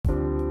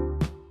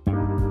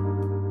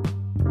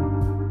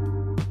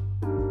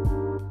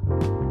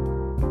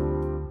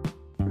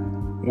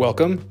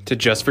Welcome to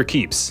Just for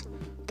Keeps,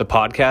 the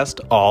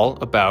podcast all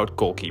about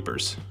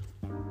goalkeepers.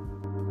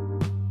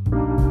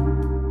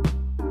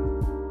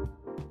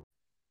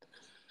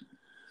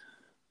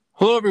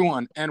 Hello,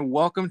 everyone, and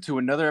welcome to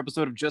another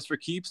episode of Just for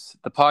Keeps,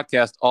 the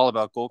podcast all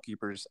about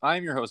goalkeepers. I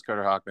am your host,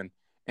 Carter Hockman,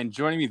 and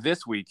joining me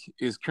this week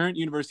is current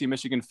University of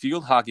Michigan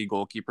field hockey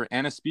goalkeeper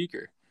Anna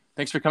Speaker.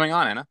 Thanks for coming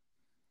on, Anna.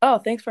 Oh,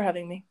 thanks for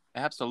having me.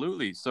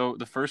 Absolutely. So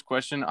the first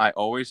question I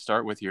always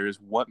start with here is,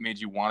 what made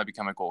you want to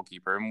become a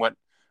goalkeeper, and what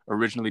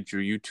originally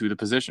drew you to the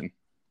position?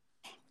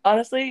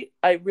 Honestly,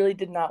 I really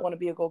did not want to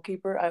be a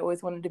goalkeeper. I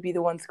always wanted to be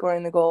the one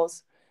scoring the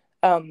goals.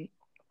 I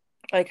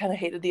kind of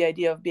hated the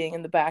idea of being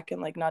in the back and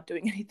like not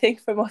doing anything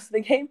for most of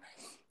the game.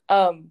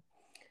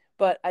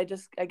 But I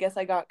guess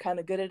I got kind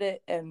of good at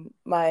it. And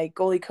my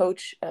goalie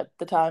coach at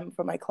the time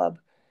for my club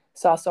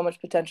saw so much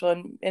potential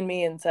in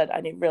me and said,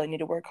 really need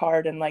to work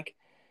hard. And like,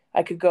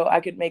 I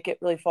could make it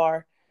really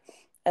far.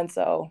 And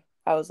so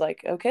I was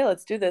like, okay,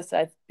 let's do this.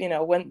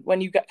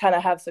 When you kind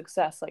of have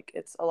success, like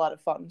it's a lot of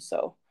fun.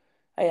 So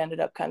I ended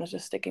up kind of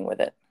just sticking with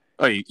it.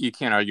 Oh, you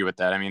can't argue with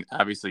that. I mean,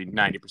 obviously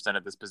 90%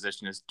 of this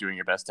position is doing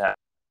your best to have.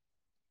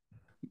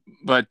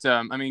 But,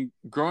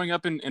 growing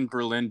up in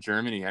Berlin,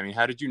 Germany,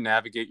 how did you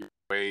navigate your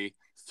way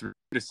through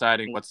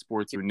deciding what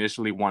sports you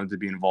initially wanted to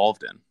be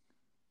involved in?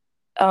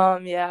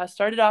 I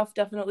started off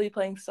definitely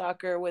playing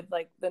soccer with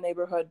like the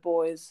neighborhood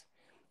boys.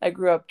 I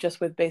grew up just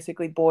with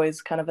basically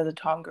boys kind of as a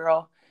tom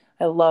girl.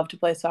 I loved to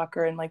play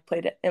soccer and like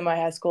played it in my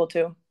high school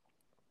too.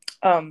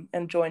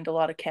 And joined a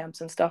lot of camps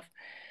and stuff.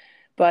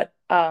 But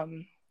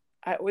I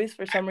always,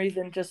 for some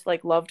reason, just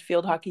like loved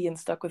field hockey and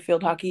stuck with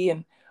field hockey,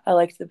 and I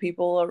liked the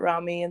people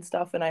around me and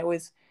stuff. And I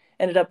always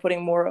ended up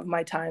putting more of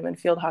my time in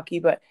field hockey.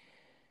 But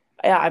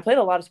yeah, I played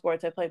a lot of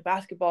sports. I played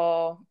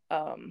basketball.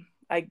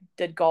 I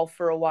did golf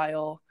for a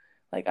while.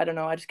 Like, I don't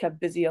know, I just kept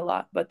busy a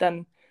lot. But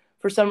then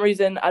for some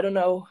reason, I don't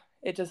know,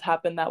 it just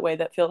happened that way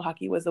that field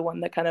hockey was the one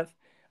that kind of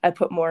I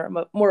put more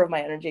of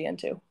my energy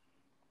into.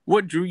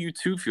 What drew you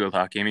to field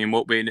hockey?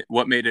 What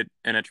made it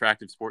an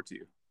attractive sport to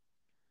you?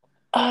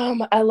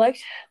 I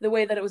liked the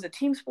way that it was a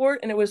team sport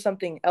and it was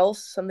something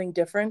else, something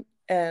different.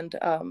 And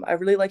I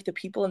really liked the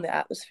people and the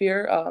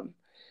atmosphere.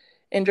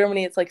 In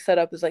Germany, it's like set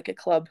up as like a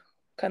club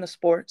kind of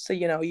sport. So,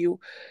 you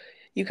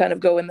kind of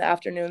go in the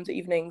afternoons,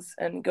 evenings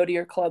and go to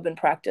your club and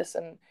practice.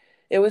 And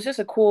it was just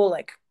a cool,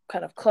 like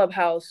kind of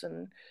clubhouse.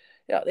 And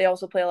they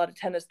also play a lot of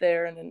tennis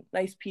there and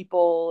nice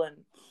people. And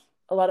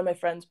a lot of my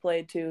friends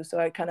played too. So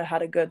I kind of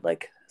had a good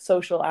like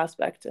social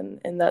aspect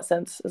in that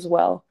sense as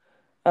well.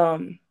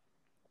 And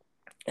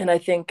I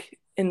think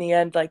in the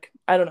end, like,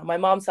 I don't know, my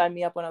mom signed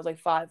me up when I was like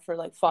 5 for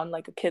like fun,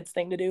 like a kid's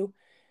thing to do.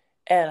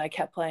 And I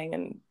kept playing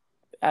and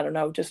I don't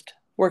know, just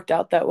worked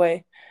out that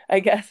way, I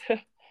guess.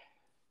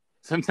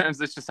 Sometimes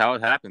that's just how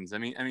it happens.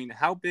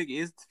 How big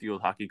is the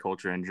field hockey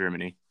culture in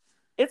Germany?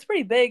 It's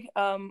pretty big.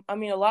 A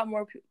lot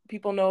more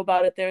people know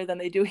about it there than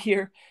they do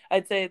here.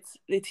 I'd say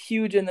it's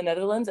huge in the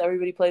Netherlands.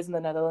 Everybody plays in the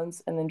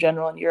Netherlands, and in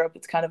general in Europe,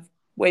 it's kind of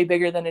way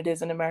bigger than it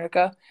is in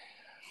America.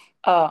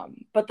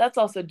 But that's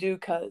also due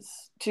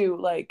to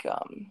like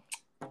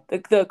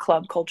the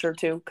club culture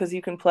too, because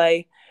you can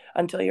play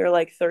until you're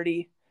like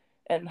 30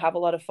 and have a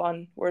lot of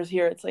fun. Whereas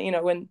here, it's like,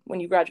 when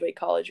you graduate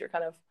college,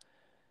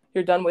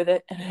 you're done with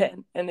it,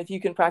 and if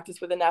you can practice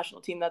with a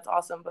national team, that's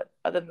awesome. But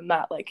other than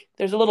that, like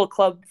there's a little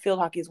club field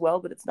hockey as well,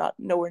 but it's not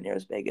nowhere near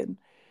as big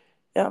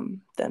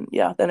than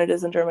it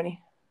is in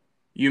Germany.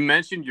 You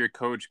mentioned your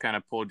coach kind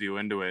of pulled you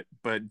into it,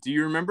 but do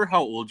you remember how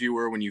old you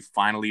were when you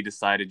finally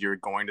decided you were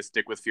going to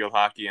stick with field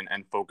hockey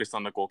and focus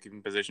on the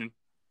goalkeeping position?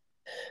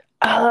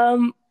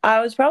 I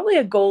was probably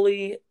a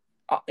goalie,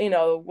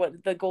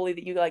 what the goalie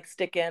that you like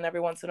stick in every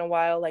once in a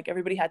while. Like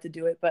everybody had to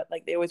do it, but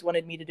like they always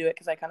wanted me to do it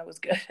because I kind of was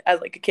good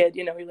as like a kid.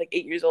 You're like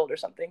 8 years old or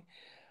something.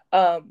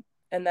 And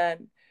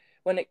then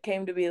when it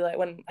came to be like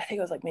when I think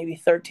it was like maybe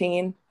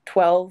 13,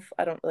 12,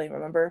 I don't really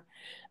remember.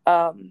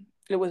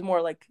 It was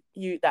more like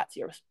that's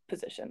your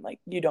position. Like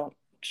you don't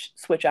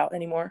switch out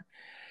anymore.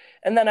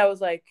 And then I was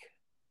like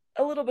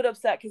a little bit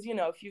upset because,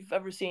 if you've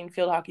ever seen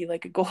field hockey,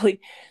 like a goalie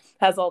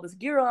has all this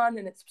gear on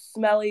and it's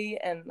smelly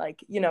and like,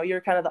 you're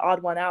kind of the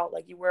odd one out.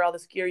 Like you wear all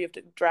this gear, you have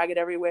to drag it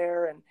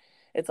everywhere and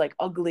it's like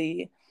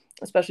ugly,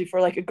 especially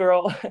for like a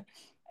girl.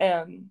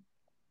 And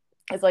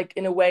it's like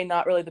in a way,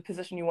 not really the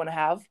position you want to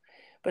have.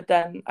 But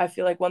then I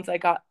feel like once I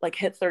got like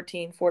hit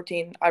 13,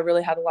 14, I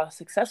really had a lot of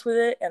success with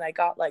it. And I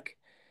got like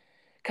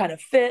kind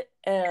of fit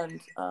and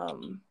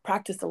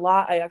practiced a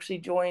lot. I actually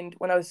joined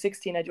when I was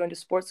 16, I joined a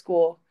sports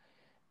school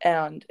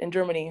and in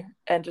Germany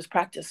and just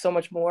practiced so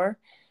much more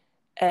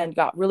and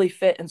got really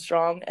fit and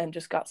strong and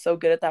just got so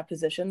good at that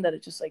position that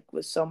it just like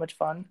was so much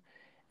fun.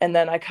 And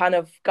then I kind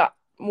of got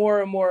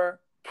more and more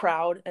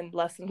proud and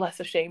less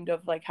ashamed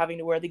of like having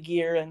to wear the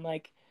gear and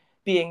like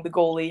being the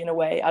goalie in a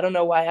way. I don't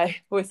know why I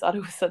always thought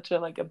it was such a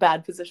like a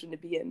bad position to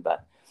be in,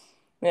 but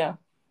yeah.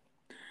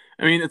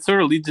 It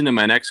sort of leads into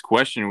my next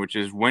question, which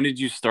is when did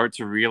you start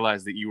to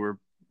realize that you were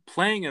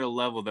playing at a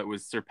level that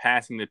was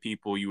surpassing the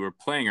people you were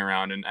playing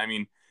around? And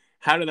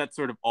how did that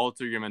sort of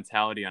alter your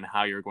mentality on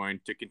how you're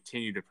going to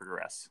continue to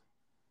progress?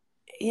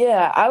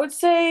 Yeah, I would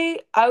say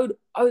I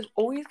was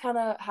always kind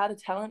of had a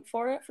talent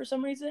for it for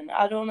some reason.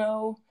 I don't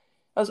know.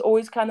 I was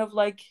always kind of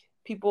like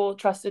people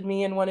trusted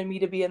me and wanted me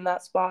to be in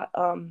that spot.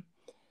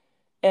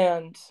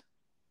 And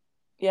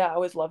yeah, I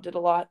always loved it a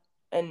lot.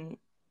 And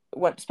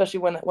especially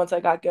once I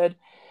got good.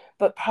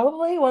 But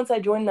probably once I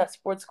joined that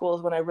sports school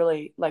is when I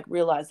really like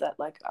realized that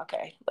like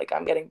okay, like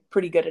I'm getting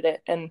pretty good at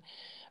it. And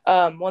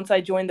once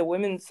I joined the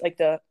women's like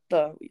the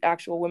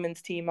actual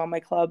women's team on my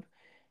club,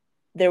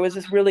 there was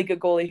this really good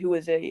goalie who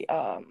was a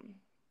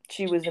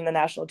she was in the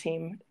national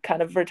team,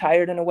 kind of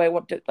retired in a way,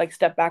 wanted to like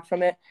step back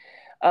from it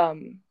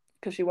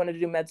because she wanted to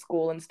do med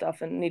school and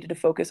stuff and needed to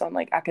focus on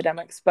like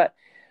academics. But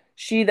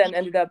she then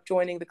ended up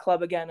joining the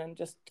club again and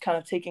just kind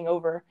of taking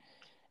over.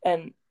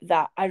 And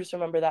that I just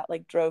remember that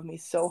like drove me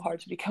so hard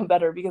to become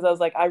better because I was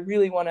like, I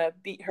really want to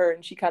beat her.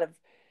 And she kind of,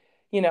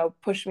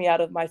 pushed me out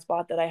of my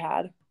spot that I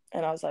had.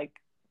 And I was like,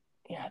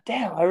 yeah,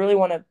 damn, I really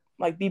want to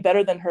like be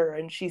better than her.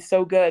 And she's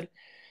so good.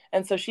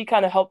 And so she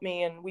kind of helped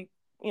me and we,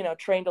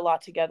 trained a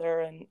lot together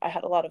and I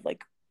had a lot of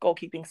like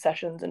goalkeeping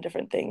sessions and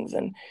different things.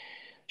 And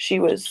she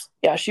was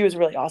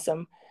really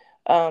awesome.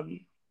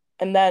 And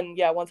then,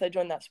 yeah, once I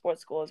joined that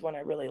sports school is when I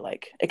really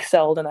like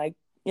excelled. And I,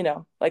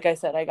 like I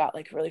said, I got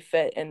like really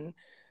fit and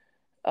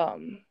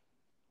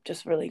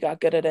just really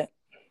got good at it.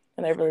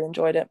 And I really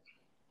enjoyed it.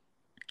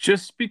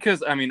 Just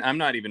because, I mean, I'm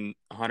not even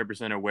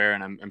 100% aware,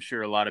 and I'm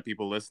sure a lot of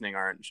people listening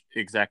aren't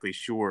exactly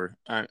sure.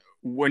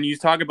 When you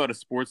talk about a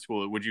sports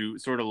school, would you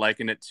sort of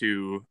liken it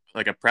to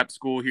like a prep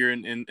school here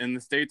in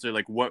the States, or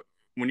like what?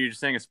 When you're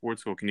just saying a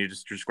sports school, can you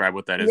just describe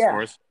what that is Yeah.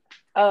 for us?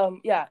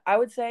 Yeah, I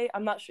would say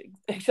I'm not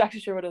exactly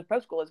sure what a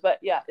prep school is, but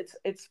yeah,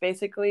 it's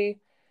basically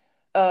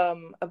a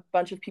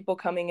bunch of people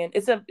coming in.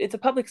 It's a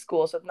public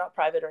school, so it's not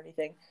private or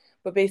anything.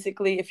 But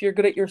basically, if you're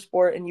good at your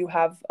sport and you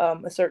have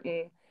a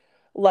certain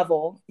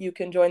level, you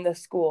can join this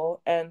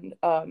school, and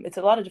it's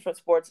a lot of different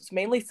sports. It's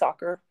mainly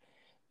soccer.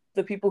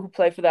 The people who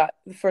play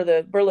for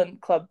the Berlin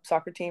club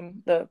soccer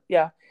team,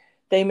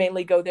 they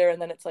mainly go there,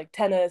 and then it's like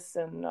tennis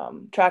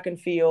and track and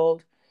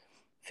field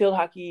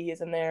hockey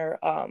is in there.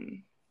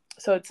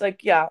 So it's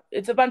like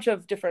it's a bunch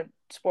of different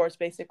sports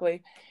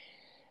basically.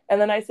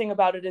 And the nice thing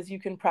about it is you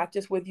can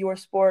practice with your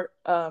sport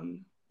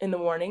in the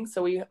morning.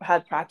 So we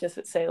had practice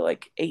at say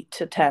like 8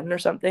 to 10 or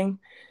something,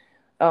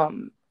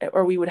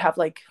 or we would have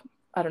like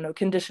I don't know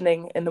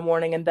conditioning in the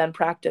morning and then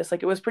practice.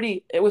 Like it was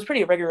pretty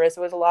rigorous.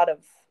 It was a lot of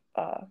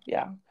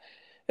it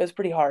was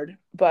pretty hard.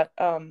 But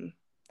and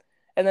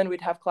then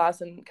we'd have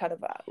class in kind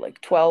of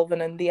like 12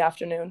 and in the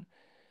afternoon.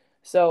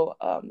 So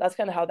that's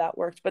kind of how that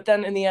worked. But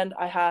then in the end,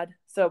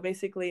 so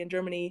basically in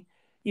Germany,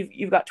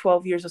 you've got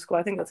 12 years of school.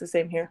 I think that's the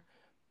same here.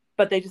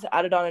 But they just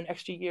added on an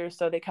extra year,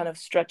 so they kind of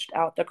stretched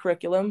out the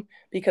curriculum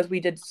because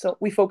we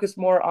focused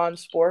more on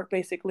sport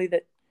basically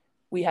that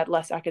we had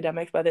less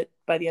academics by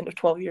the end of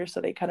 12 years,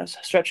 so they kind of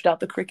stretched out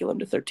the curriculum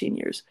to 13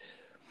 years.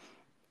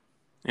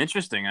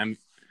 Interesting.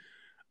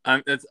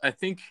 I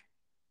think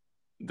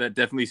that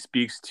definitely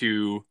speaks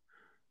to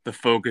the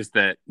focus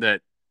that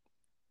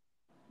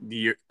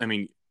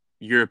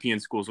European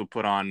schools will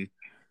put on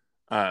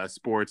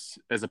sports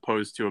as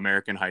opposed to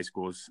American high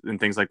schools and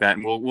things like that.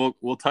 And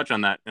we'll touch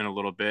on that in a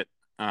little bit.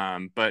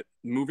 But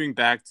moving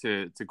back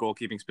to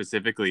goalkeeping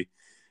specifically,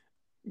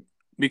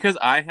 because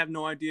I have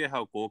no idea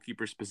how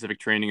goalkeeper specific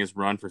training is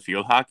run for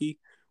field hockey.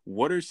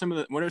 What are some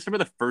of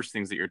the first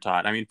things that you're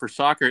taught? I mean, for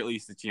soccer, at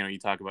least it's, you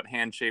talk about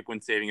hand shape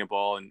when saving a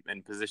ball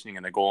and positioning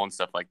in the goal and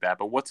stuff like that.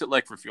 But what's it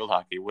like for field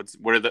hockey?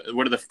 What are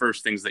the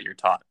first things that you're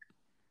taught?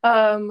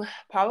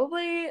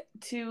 Probably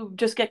to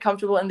just get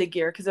comfortable in the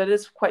gear because it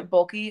is quite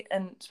bulky,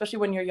 and especially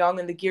when you're young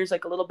and the gear's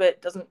like a little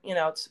bit doesn't,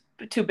 it's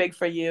too big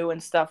for you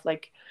and stuff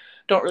like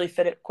don't really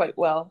fit it quite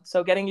well.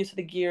 So getting used to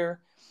the gear,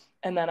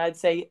 and then I'd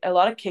say a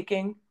lot of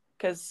kicking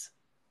because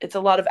it's a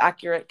lot of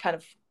accurate kind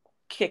of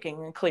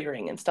kicking and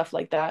clearing and stuff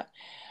like that.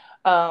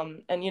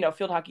 And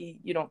field hockey,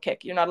 you don't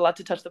kick. You're not allowed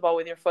to touch the ball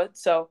with your foot.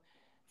 So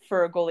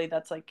for a goalie,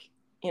 that's like,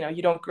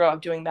 you don't grow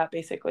up doing that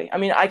basically. I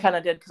mean, I kind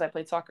of did because I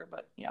played soccer,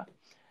 but yeah.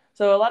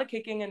 So a lot of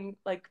kicking and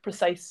like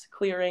precise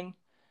clearing,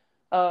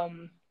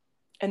 and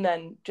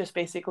then just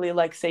basically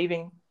like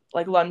saving,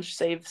 like lunge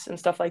saves and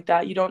stuff like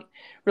that. You don't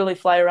really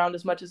fly around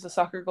as much as a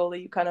soccer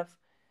goalie. You kind of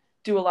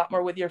do a lot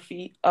more with your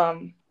feet.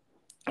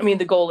 I mean,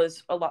 the goal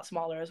is a lot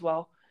smaller as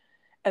well.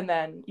 And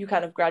then you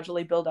kind of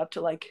gradually build up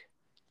to like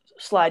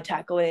slide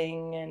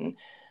tackling and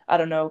I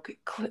don't know,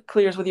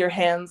 clears with your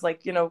hands.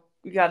 Like,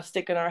 we got a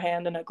stick in our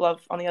hand and a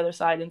glove on the other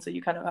side. And so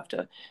you kind of have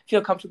to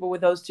feel comfortable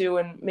with those two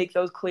and make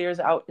those clears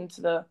out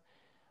into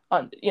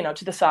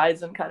to the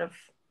sides and kind of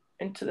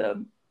into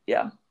the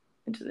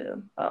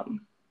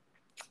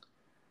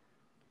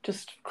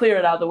just clear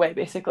it out of the way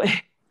basically.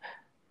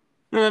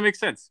 No, that makes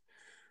sense.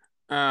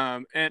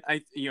 And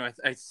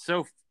it's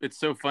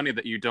so funny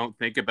that you don't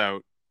think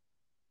about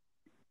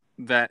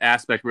that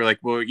aspect where like,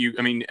 well,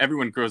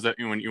 everyone grows up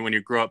when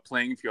you grow up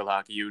playing field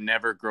hockey, you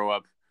never grow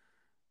up,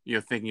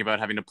 thinking about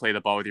having to play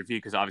the ball with your feet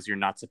because obviously you're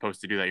not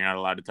supposed to do that. You're not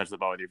allowed to touch the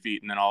ball with your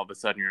feet. And then all of a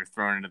sudden you're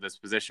thrown into this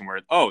position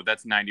where, oh,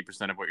 that's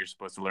 90% of what you're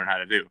supposed to learn how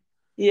to do.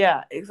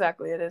 Yeah,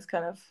 exactly. It is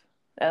kind of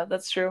Yeah,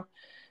 that's true.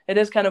 It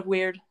is kind of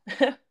weird.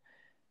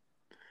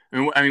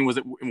 I mean, was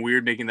it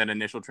weird making that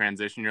initial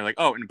transition? You're like,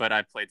 oh, but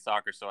I played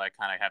soccer, so I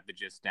kind of have the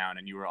gist down,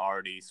 and you were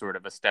already sort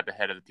of a step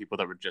ahead of the people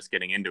that were just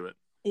getting into it.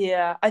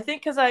 Yeah, I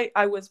think because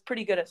I was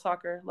pretty good at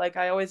soccer. Like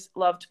I always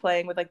loved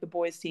playing with like the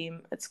boys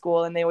team at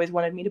school, and they always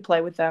wanted me to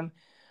play with them.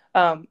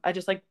 I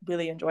just like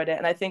really enjoyed it,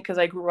 and I think because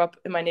I grew up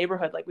in my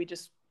neighborhood, like we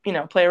just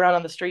play around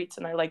on the streets,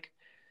 and I like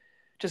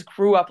just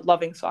grew up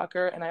loving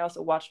soccer, and I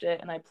also watched it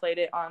and I played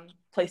it on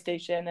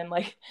PlayStation, and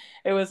like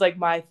it was like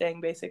my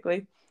thing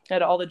basically. I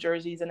had all the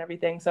jerseys and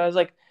everything, so I was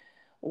like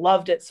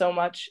loved it so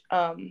much.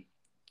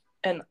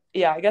 And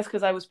yeah, I guess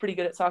because I was pretty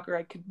good at soccer,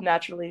 I could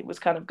naturally was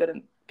kind of good at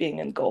being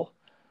in goal.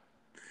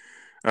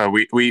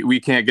 We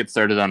can't get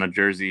started on a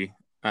jersey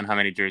on how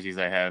many jerseys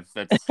I have.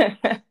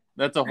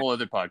 That's a whole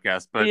other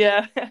podcast. But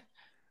yeah,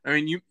 I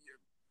mean,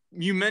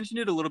 you mentioned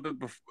it a little bit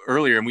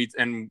earlier,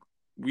 and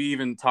we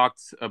even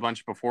talked a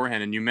bunch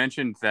beforehand. And you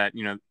mentioned that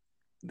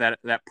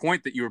that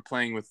point that you were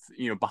playing with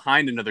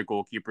behind another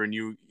goalkeeper, and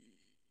you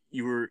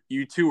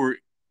two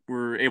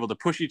were able to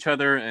push each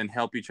other and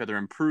help each other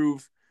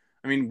improve.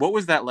 I mean, what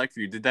was that like for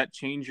you? Did that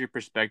change your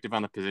perspective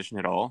on the position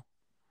at all?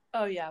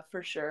 Oh yeah,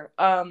 for sure.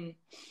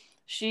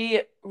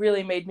 She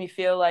really made me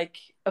feel like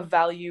a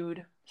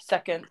valued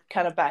second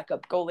kind of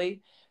backup goalie.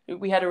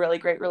 We had a really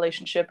great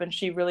relationship, and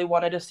she really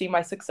wanted to see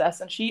my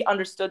success, and she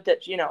understood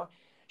that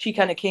she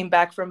kind of came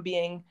back from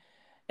being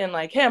in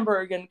like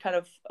Hamburg and kind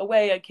of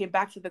away. I came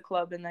back to the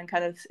club and then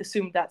kind of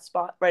assumed that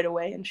spot right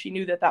away, and she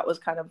knew that that was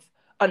kind of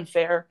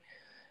unfair.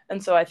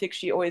 And so I think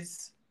she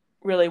always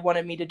really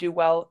wanted me to do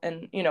well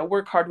and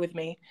work hard with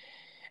me.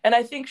 And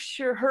I think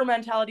her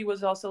mentality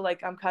was also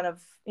like, I'm kind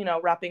of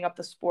wrapping up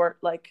the sport,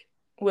 like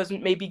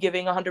wasn't maybe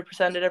giving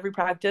 100% at every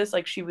practice.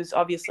 Like she was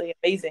obviously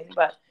amazing,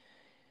 but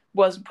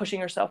wasn't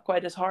pushing herself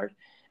quite as hard.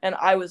 And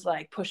I was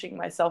like pushing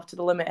myself to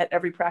the limit at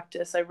every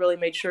practice. I really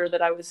made sure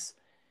that I was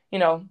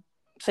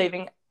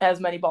saving as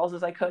many balls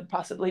as I could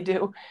possibly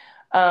do.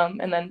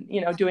 And then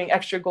doing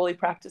extra goalie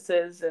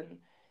practices. And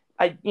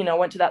I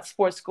went to that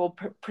sports school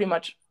pretty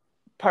much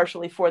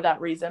partially for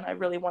that reason. I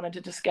really wanted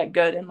to just get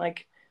good and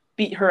like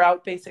beat her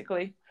out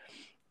basically.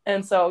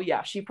 And so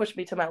yeah, she pushed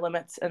me to my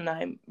limits, and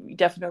I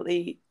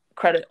definitely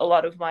credit a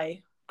lot of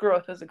my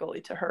growth as a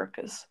goalie to her,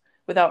 because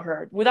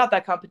without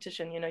that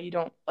competition, you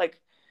don't,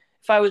 like,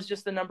 if I was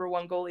just the number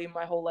one goalie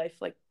my whole life,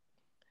 like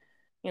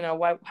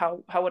why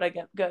how would I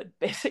get good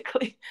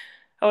basically?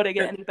 How would I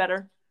get any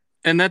better?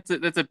 And that's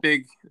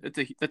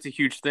a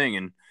huge thing.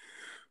 And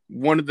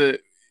one of the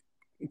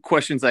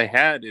questions I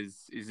had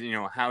is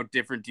how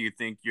different do you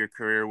think your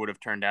career would have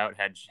turned out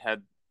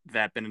had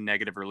that been a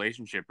negative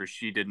relationship, or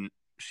she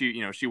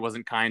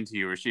wasn't kind to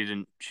you, or she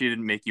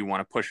didn't make you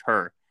want to push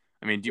her?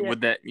 I mean,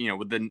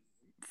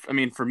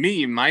 for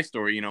me, my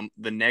story,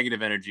 the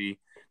negative energy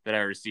that I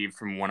received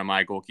from one of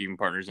my goalkeeping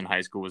partners in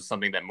high school was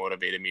something that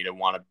motivated me to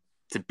want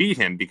to beat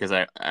him, because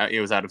it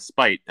was out of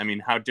spite. I mean,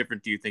 how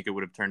different do you think it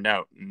would have turned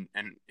out?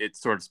 And it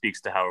sort of speaks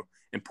to how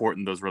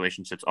important those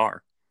relationships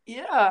are.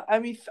 Yeah, I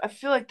mean, I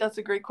feel like that's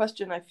a great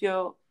question. I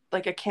feel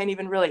like I can't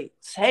even really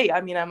say.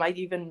 I mean, I might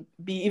even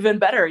be even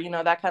better.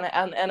 That kind of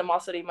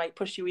animosity might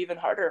push you even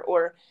harder.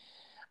 Or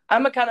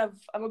I'm a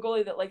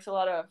goalie that likes a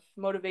lot of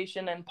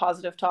motivation and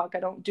positive talk. I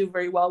don't do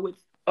very well with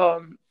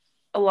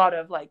a lot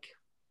of like,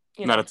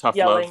 not a tough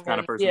yelling love kind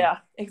of person. Yeah,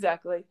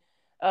 exactly.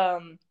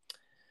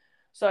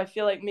 So I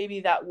feel like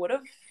maybe that would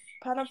have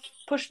kind of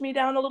pushed me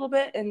down a little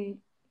bit, and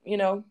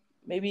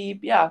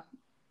maybe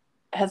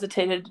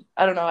hesitated.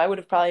 I don't know. I would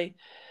have probably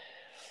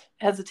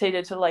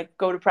hesitated to like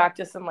go to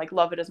practice and like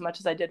love it as much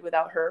as I did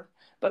without her.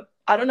 But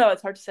I don't know.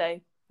 It's hard to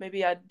say.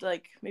 Maybe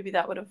maybe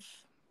that would have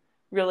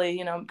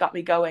really got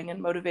me going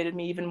and motivated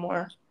me even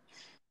more.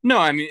 No,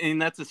 I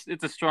mean,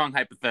 it's a strong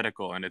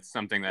hypothetical, and it's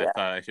something that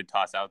I should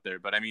toss out there.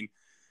 But I mean,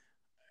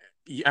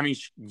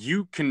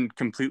 you can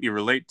completely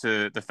relate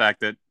to the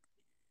fact that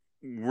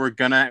we're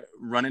gonna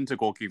run into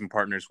goalkeeping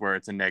partners where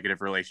it's a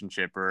negative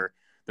relationship, or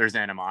there's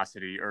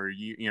animosity, or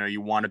you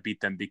want to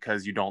beat them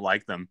because you don't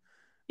like them.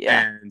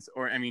 Yeah.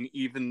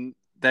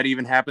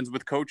 Even happens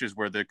with coaches,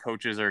 where the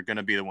coaches are going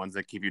to be the ones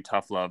that give you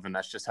tough love, and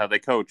that's just how they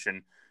coach.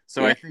 And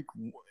so I think,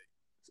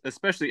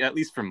 especially at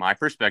least from my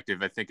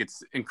perspective, I think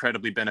it's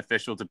incredibly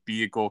beneficial to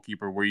be a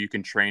goalkeeper where you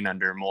can train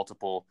under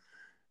multiple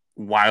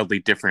wildly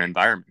different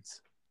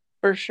environments.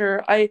 For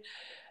sure. I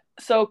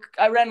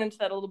ran into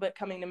that a little bit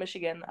coming to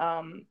Michigan.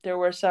 There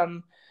were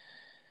some,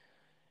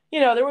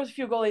 there was a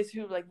few goalies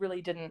who like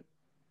really didn't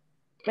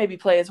maybe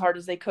play as hard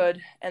as they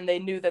could, and they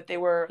knew that they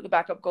were the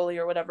backup goalie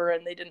or whatever,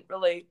 and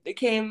they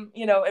came,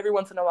 every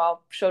once in a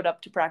while, showed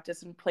up to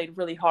practice and played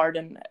really hard,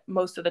 and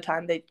most of the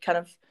time they kind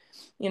of,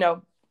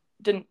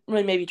 didn't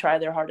really maybe try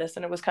their hardest,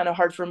 and it was kind of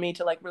hard for me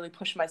to like really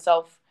push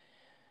myself,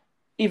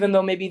 even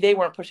though maybe they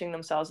weren't pushing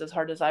themselves as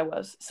hard as I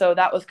was. So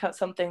that was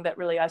something that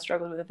really I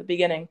struggled with at the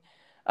beginning.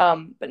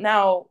 But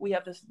now we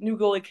have this new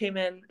goalie came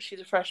in. She's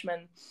a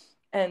freshman,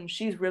 and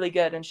she's really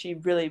good, and she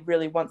really,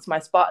 really wants my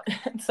spot.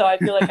 So I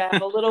feel like I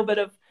have a little bit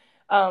of,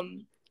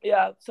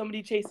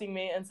 somebody chasing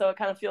me. And so it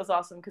kind of feels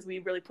awesome, because we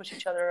really push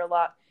each other a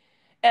lot.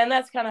 And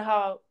that's kind of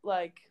how,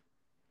 like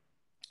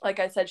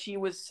I said, she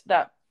was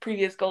that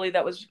previous goalie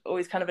that was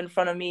always kind of in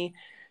front of me.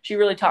 She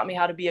really taught me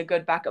how to be a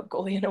good backup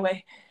goalie in a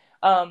way.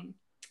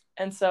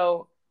 And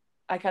so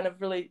I kind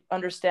of really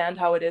understand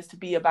how it is to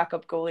be a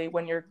backup goalie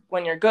when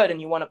you're good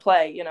and you want to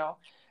play, you know.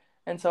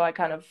 And so I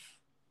kind of,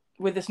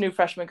 with this new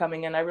freshman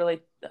coming in, I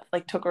really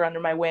like took her under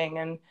my wing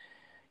and,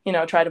 you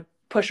know, try to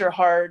push her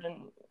hard,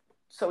 and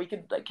so we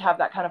could like have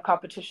that kind of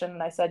competition.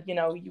 And I said, you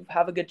know, you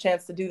have a good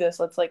chance to do this.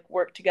 Let's like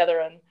work together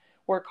and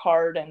work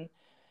hard. And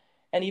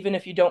even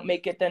if you don't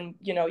make it, then,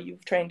 you know,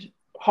 you've trained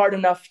hard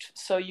enough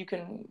so you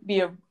can be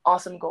an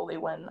awesome goalie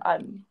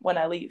when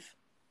I leave.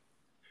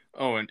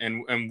 Oh,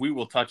 and we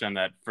will touch on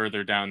that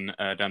further down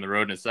the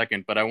road in a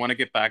second. But I want to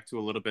get back to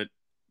a little bit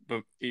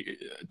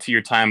to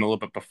your time a little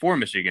bit before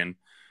Michigan.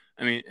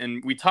 I mean,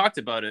 and we talked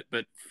about it,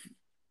 but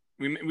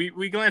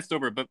we glanced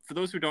over it. But for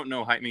those who don't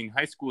know, I mean,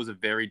 high school is a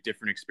very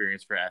different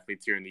experience for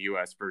athletes here in the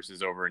U.S.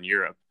 versus over in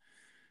Europe.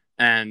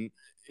 And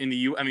in the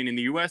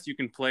U.S. you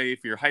can play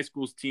for your high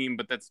school's team,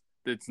 but that's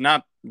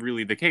not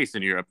really the case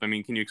in Europe. I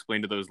mean, can you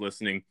explain to those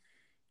listening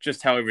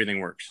just how everything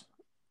works?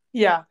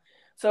 Yeah.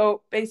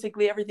 So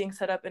basically everything's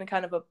set up in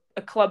kind of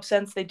a club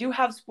sense. They do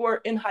have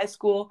sport in high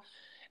school,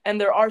 and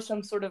there are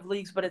some sort of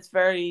leagues, but it's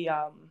very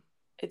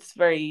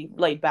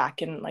laid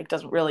back and like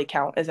doesn't really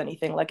count as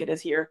anything like it is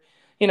here.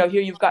 You know,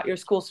 here you've got your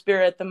school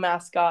spirit, the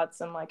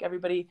mascots, and like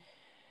everybody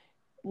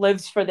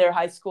lives for their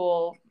high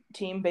school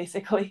team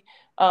basically.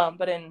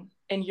 But in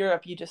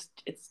Europe,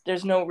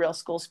 there's no real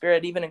school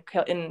spirit. Even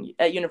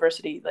at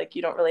university, like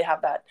you don't really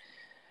have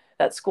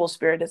that school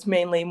spirit. It's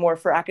mainly more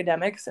for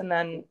academics, and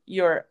then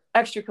your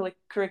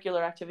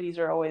extracurricular activities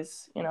are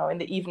always, you know, in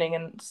the evening,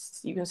 and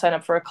you can sign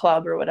up for a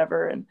club or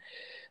whatever. And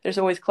there's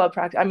always club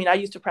practice. I mean, I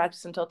used to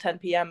practice until 10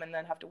 p.m. and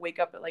then have to wake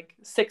up at like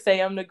 6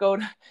 a.m. to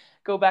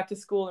go back to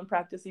school and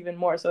practice even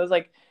more. So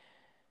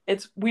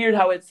it's weird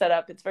how it's set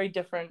up. It's very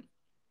different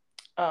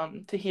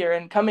to here.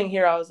 And coming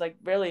here, I was like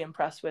really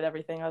impressed with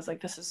everything. I was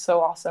like, this is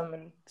so awesome,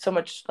 and so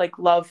much like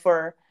love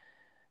for,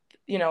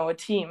 you know, a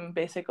team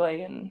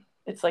basically. And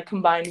it's like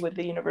combined with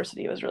the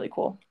university. It was really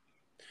cool.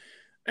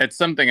 It's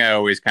something I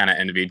always kind of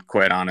envied,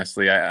 quite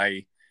honestly.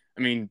 I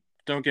mean,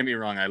 don't get me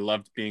wrong. I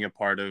loved being a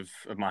part of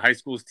my high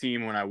school's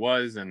team when I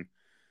was, and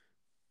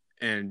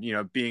you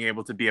know, being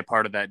able to be a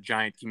part of that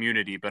giant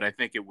community. But I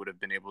think it would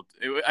have been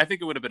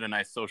a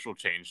nice social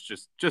change,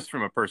 just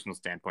from a personal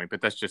standpoint.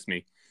 But that's just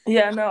me.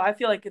 Yeah, no, I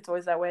feel like it's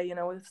always that way. You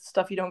know, with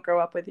stuff you don't grow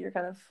up with,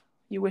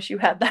 you wish you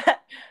had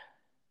that.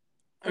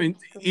 I mean,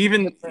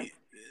 even.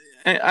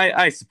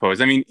 I suppose.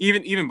 I mean,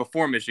 even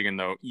before Michigan,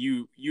 though,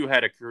 you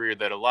had a career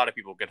that a lot of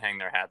people could hang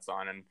their hats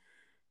on, and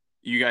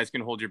you guys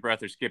can hold your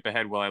breath or skip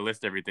ahead while I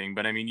list everything.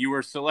 But I mean, you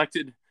were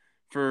selected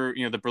for,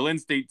 you know, the Berlin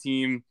State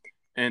team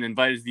and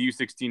invited to the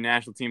U16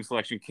 national team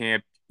selection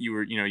camp. You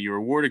were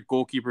awarded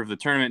goalkeeper of the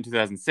tournament in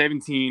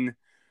 2017.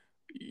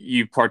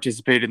 You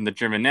participated in the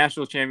German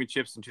national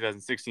championships in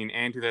 2016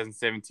 and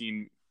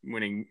 2017,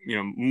 winning, you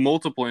know,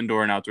 multiple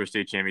indoor and outdoor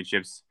state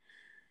championships.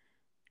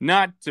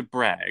 Not to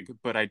brag,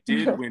 but I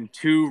did win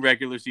 2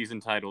 regular season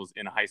titles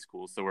in high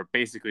school, so we're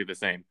basically the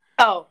same.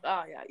 Oh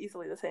yeah,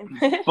 easily the same.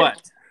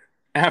 But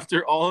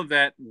after all of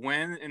that,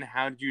 when and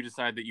how did you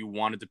decide that you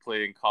wanted to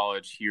play in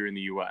college here in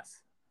the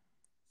U.S.?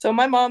 So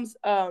my mom's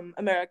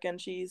American.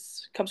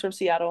 She's comes from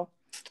Seattle,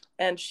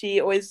 and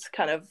she always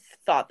kind of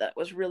thought that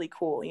was really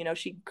cool. You know,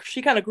 she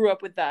kind of grew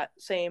up with that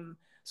same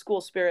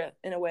school spirit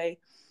in a way,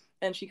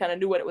 and she kind of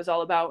knew what it was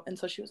all about. And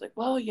so she was like,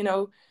 well, you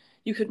know,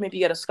 you could maybe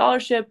get a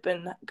scholarship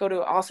and go to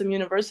an awesome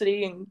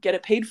university and get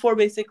it paid for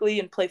basically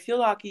and play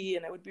field hockey,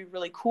 and it would be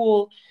really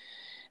cool.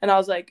 And I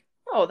was like,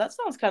 oh, that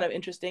sounds kind of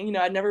interesting. You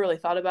know, I'd never really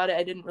thought about it.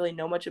 I didn't really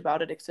know much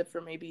about it except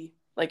for maybe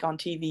like on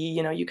TV,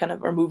 you know, you kind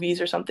of, or movies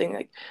or something.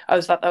 Like I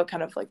always thought that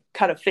would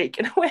kind of fake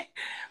in a way.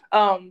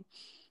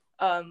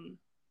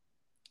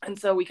 And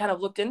so we kind of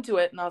looked into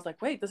it, and I was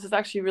like, wait, this is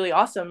actually really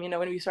awesome. You know,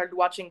 when we started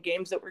watching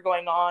games that were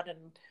going on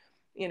and,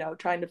 you know,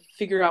 trying to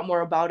figure out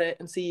more about it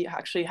and see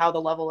actually how the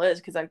level is.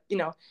 Cause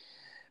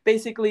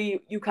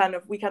basically we kind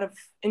of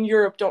in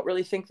Europe don't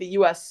really think the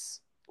US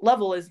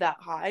level is that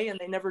high, and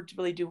they never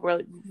really do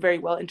very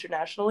well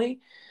internationally.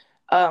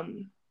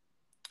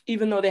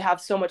 Even though they have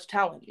so much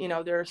talent, you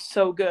know, they're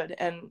so good.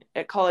 And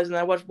at college, and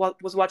I was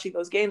watching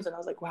those games, and I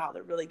was like, wow,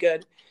 they're really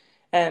good.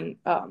 And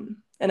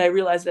I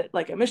realized that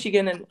like at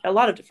Michigan and a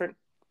lot of different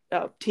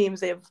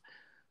teams, they have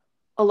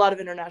a lot of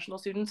international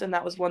students, and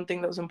that was one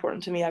thing that was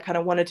important to me. I kind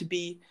of wanted to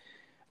be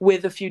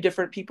with a few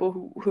different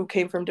people who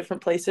came from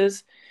different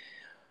places.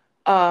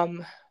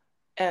 And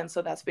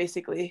so that's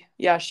basically,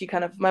 yeah,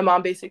 my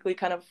mom basically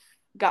kind of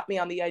got me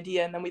on the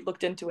idea, and then we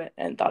looked into it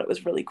and thought it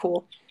was really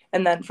cool.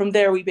 And then from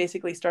there, we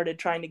basically started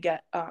trying to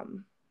get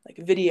like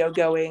video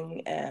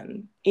going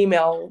and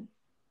email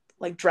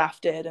like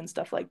drafted and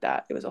stuff like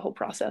that. It was a whole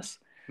process.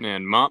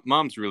 Man,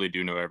 moms really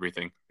do know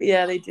everything.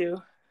 Yeah, they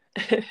do.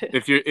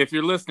 If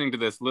you're listening to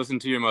this, listen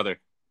to your mother.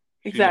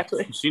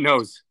 Exactly. She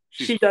knows.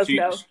 She does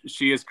know.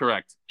 She is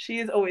correct. She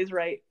is always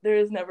right. There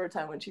is never a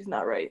time when she's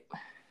not right.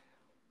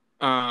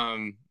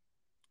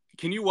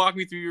 can you walk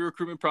me through your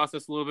recruitment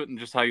process a little bit and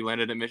just how you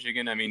landed at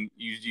Michigan? I mean,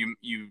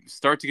 you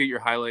start to get your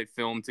highlight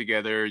film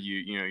together.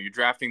 You're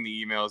drafting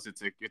the emails.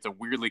 It's a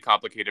weirdly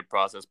complicated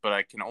process, but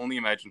I can only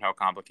imagine how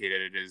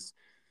complicated it is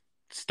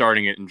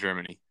starting it in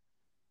Germany.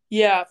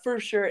 Yeah, for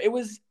sure. It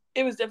was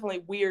definitely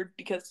weird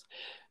because,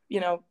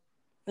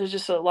 there's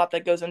just a lot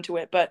that goes into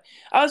it. But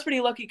I was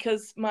pretty lucky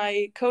because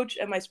my coach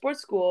at my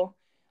sports school,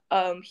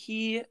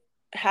 he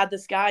had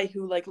this guy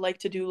who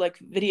liked to do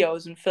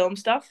videos and film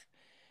stuff.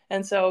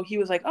 And so he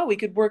was like, oh, we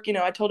could work,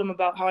 I told him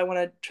about how I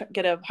want to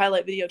get a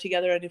highlight video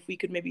together and if we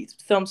could maybe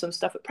film some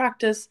stuff at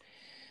practice.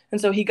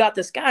 And so he got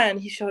this guy and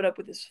he showed up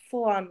with this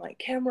full on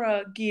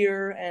camera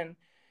gear and,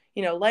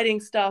 lighting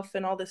stuff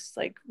and all this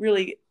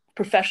really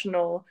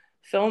professional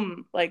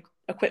film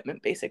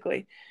equipment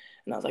basically.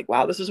 And I was like,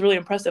 wow, this is really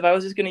impressive. I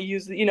was just going to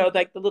use,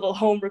 the little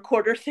home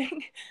recorder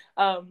thing.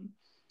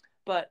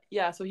 But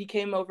yeah, so he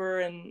came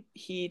over and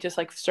he just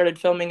started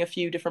filming a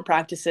few different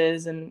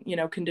practices and,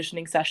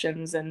 conditioning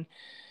sessions and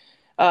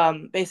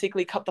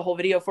basically cut the whole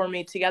video for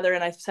me together.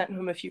 And I sent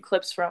him a few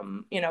clips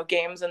from,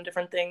 games and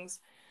different things.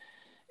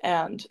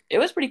 And it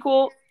was pretty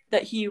cool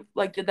that he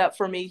did that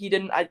for me.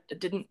 I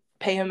didn't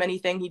pay him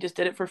anything. He just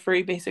did it for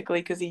free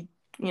basically because he,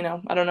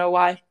 I don't know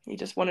why. He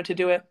just wanted to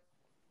do it.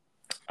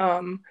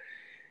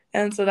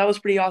 And so that was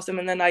pretty awesome.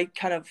 And then I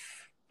kind of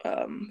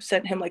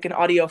sent him an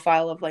audio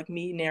file of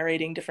me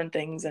narrating different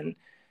things. And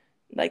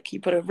he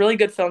put a really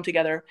good film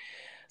together.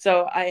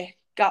 So I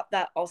got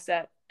that all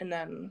set. And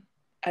then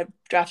I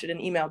drafted an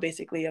email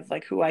basically of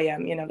who I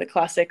am, the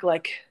classic,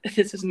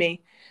 this is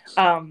me.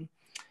 And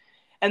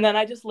then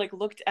I just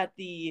looked at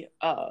the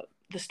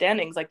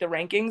standings, the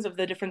rankings of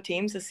the different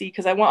teams to see,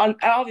 because I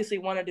obviously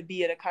wanted to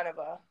be at a kind of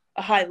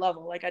a high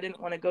level. I didn't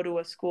want to go to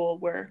a school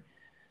where,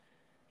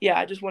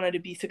 I just wanted to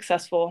be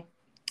successful.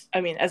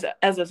 I mean, as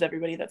does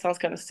everybody. That sounds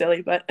kind of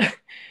silly, but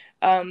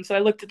so I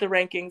looked at the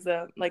rankings,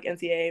 the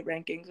NCAA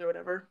rankings or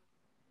whatever,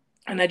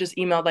 and I just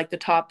emailed the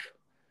top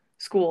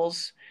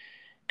schools.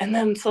 And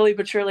then slowly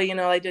but surely,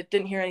 I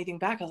didn't hear anything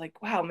back. I was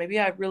like, wow, maybe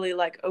I really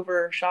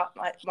overshot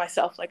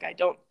myself. I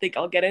don't think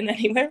I'll get in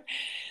anywhere.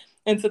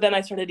 And so then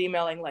I started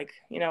emailing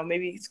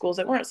maybe schools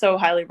that weren't so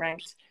highly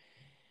ranked.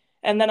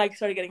 And then I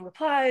started getting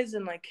replies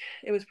and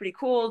it was pretty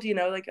cool.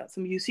 Got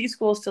some UC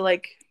schools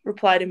to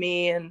reply to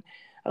me. And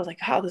I was like,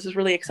 wow, this is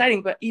really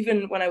exciting. But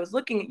even when I was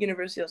looking at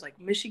university, I was like,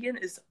 Michigan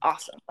is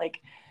awesome.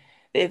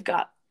 They've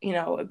got,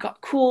 a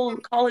cool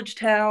college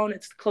town.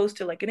 It's close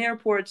to an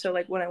airport. So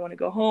when I want to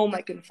go home,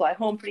 I can fly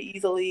home pretty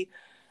easily.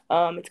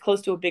 It's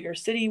close to a bigger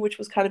city, which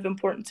was kind of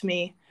important to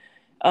me.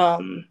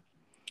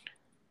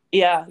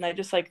 Yeah, and I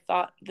just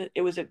thought that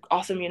it was an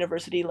awesome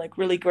university,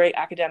 really great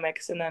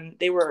academics, and then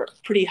they were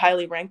pretty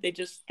highly ranked. They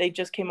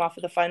just came off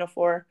of the Final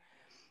Four,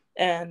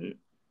 and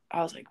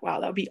I was like, wow,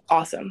 that would be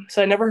awesome.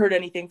 So I never heard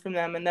anything from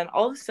them, and then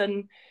all of a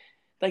sudden,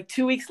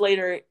 2 weeks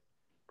later,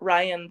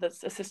 Ryan, the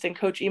assistant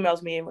coach,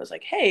 emails me and was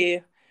like,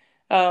 hey,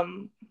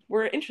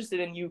 we're interested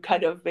in you,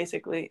 kind of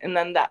basically, and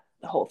then the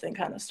whole thing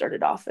kind of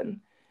started off, and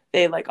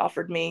they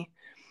offered me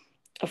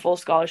a full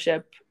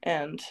scholarship,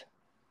 and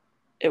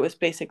it was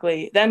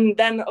basically then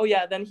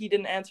he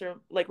didn't answer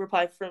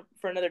reply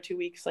for another 2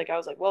 weeks. I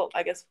was like, well,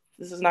 I guess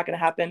this is not going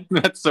to happen.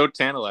 That's so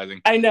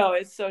tantalizing. I know,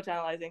 it's so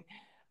tantalizing.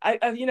 I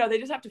they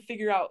just have to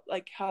figure out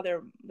how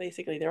their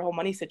whole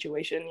money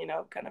situation,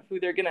 kind of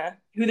who they're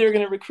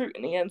gonna recruit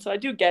in the end. So I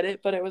do get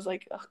it, but it was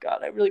like, oh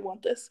god, I really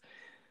want this.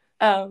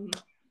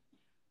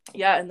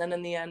 Yeah, and then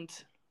in the end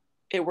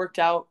it worked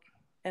out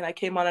and I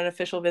came on an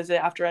official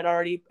visit after I'd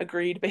already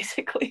agreed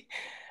basically.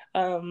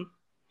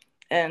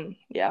 And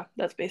yeah,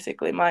 that's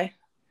basically my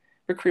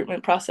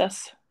recruitment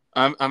process.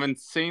 I'm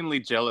insanely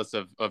jealous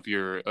of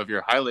your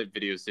highlight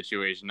video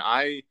situation.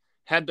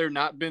 Had there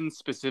not been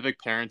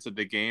specific parents at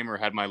the game, or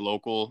had my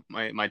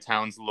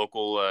town's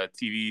local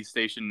TV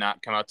station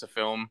not come out to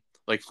film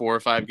 4 or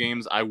 5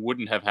 games, I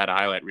wouldn't have had a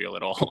highlight reel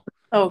at all.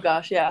 Oh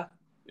gosh, yeah.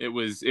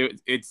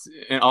 It's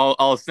and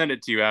I'll send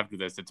it to you after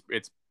this.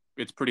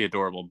 It's pretty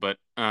adorable, but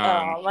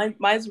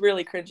mine's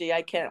really cringy.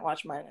 I can't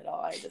watch mine at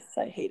all.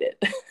 I hate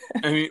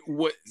it.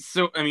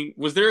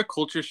 Was there a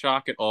culture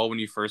shock at all when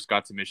you first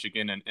got to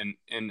Michigan,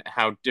 and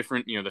how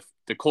different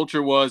the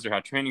culture was, or how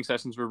training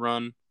sessions were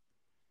run?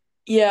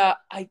 Yeah,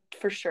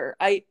 for sure.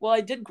 I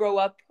did grow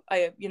up.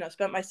 I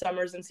spent my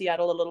summers in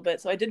Seattle a little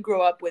bit, so I did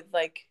grow up with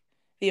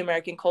the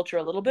American culture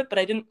a little bit, but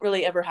I didn't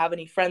really ever have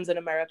any friends in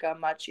America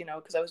much,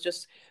 because I was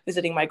just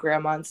visiting my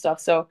grandma and stuff.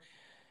 So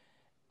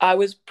I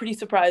was pretty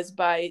surprised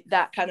by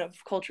that kind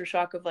of culture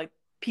shock of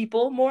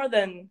people more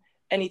than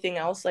anything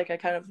else. I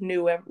kind of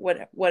knew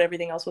what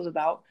everything else was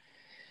about.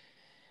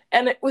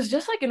 And it was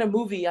just in a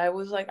movie. I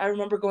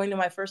remember going to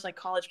my first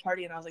college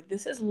party and I was like,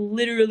 this is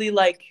literally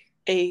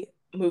a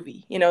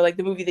movie,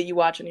 the movie that you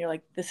watch and you're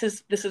like, this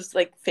is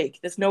fake.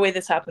 There's no way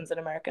this happens in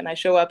America. And I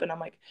show up and I'm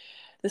like,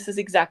 this is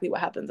exactly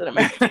what happens in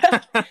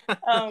America.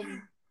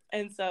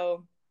 And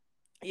so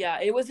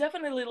yeah, it was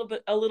definitely a little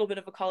bit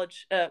of a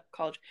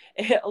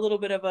a little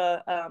bit of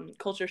a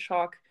culture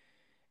shock.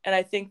 And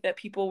I think that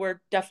people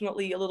were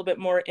definitely a little bit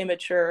more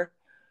immature,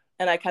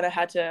 and I kind of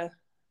had to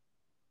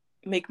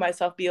make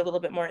myself be a little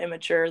bit more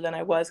immature than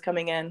I was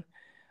coming in.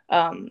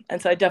 And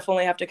so I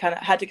definitely had to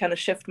kind of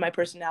shift my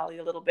personality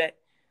a little bit,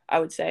 I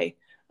would say.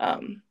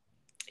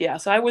 Yeah,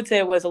 so I would say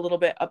it was a little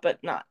bit up,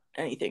 but not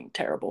anything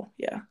terrible.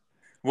 Yeah.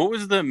 What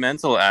was the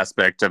mental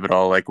aspect of it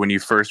all like when you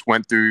first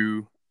went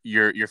through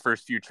your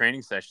first few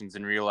training sessions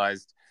and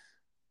realized,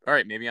 all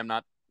right, maybe I'm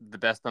not the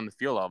best on the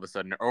field all of a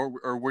sudden,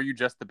 or were you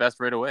just the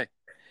best right away?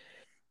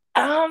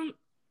 Um,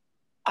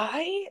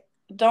 I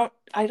don't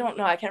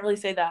know. I can't really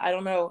say that. I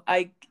don't know.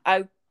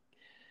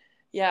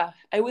 Yeah,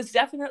 it was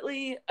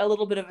definitely a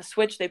little bit of a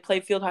switch. They play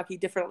field hockey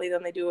differently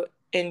than they do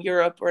in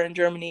Europe or in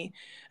Germany.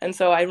 And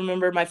so I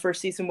remember my first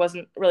season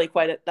wasn't really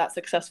quite that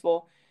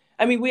successful.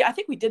 I mean, I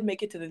think we did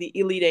make it to the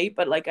Elite Eight,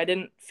 but like I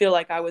didn't feel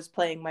like I was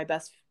playing my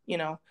best,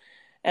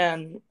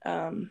 And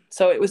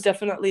so it was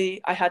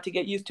definitely, I had to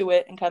get used to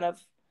it and kind of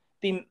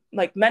be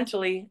like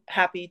mentally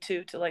happy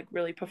to like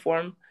really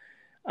perform.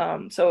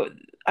 So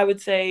I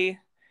would say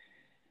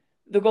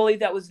the goalie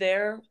that was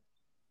there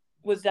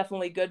was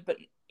definitely good, but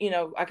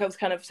like I was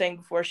kind of saying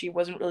before, she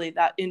wasn't really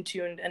that in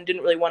tune and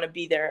didn't really want to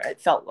be there, it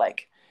felt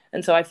like.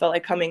 And so I felt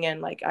like coming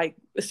in, like I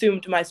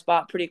assumed my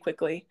spot pretty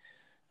quickly.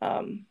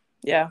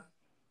 Yeah.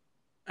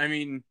 I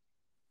mean,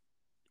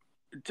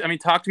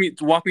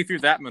 walk me through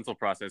that mental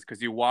process,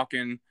 because you walk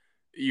in,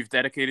 you've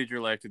dedicated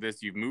your life to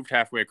this, you've moved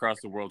halfway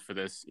across the world for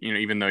this,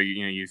 even though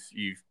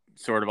you've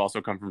sort of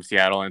also come from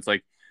Seattle, and it's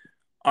like,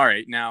 all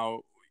right,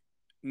 now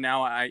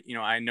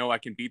I know I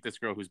can beat this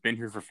girl who's been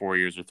here for 4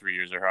 years or 3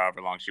 years or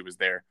however long she was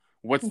there.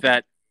 What's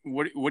that?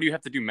 What do you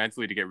have to do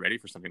mentally to get ready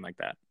for something like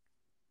that?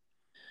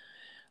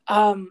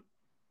 Um,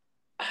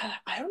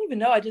 I don't even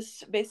know. I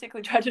just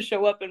basically tried to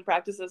show up and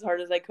practice as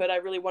hard as I could. I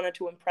really wanted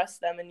to impress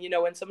them. And,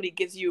 when somebody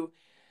gives you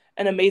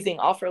an amazing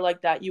offer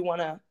like that, you want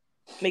to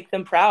make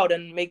them proud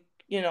and make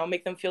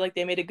them feel like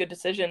they made a good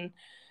decision,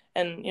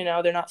 and,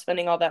 they're not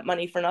spending all that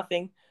money for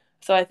nothing.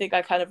 So I think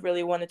I kind of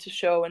really wanted to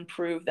show and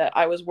prove that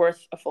I was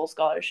worth a full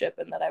scholarship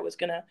and that I was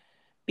going to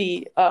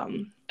be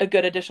a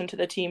good addition to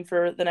the team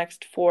for the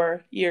next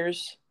 4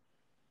 years.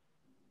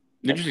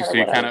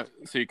 Interesting.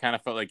 So you kind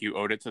of felt like you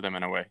owed it to them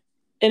in a way.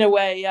 In a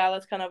way, yeah,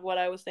 that's kind of what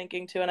I was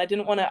thinking too. And I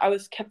didn't want to.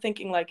 Kept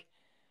thinking like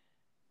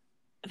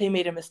they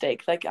made a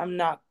mistake. Like I'm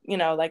not,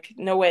 like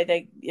no way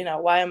they,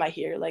 why am I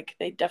here? Like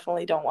they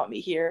definitely don't want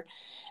me here.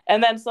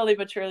 And then slowly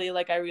but surely,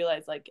 like I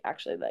realized, like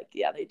actually, like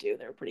yeah, they do.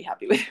 They're pretty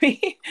happy with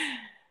me.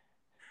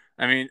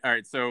 I mean, all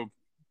right. So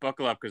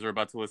buckle up, because we're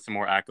about to list some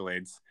more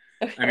accolades.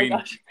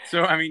 Gosh.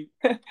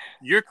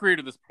 Your career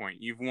to this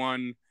point, you've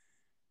won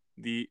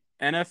the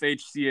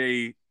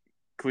NFHCA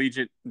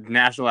Collegiate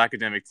National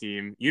Academic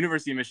Team,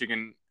 University of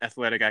Michigan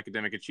Athletic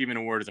Academic Achievement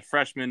Award as a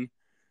freshman,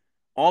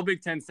 All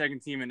Big Ten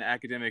second team, and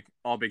Academic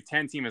All Big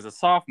Ten team as a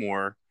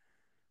sophomore,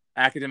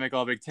 Academic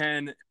All Big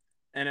Ten,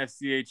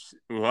 NFCH,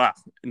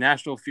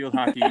 National Field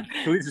Hockey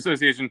Collegiate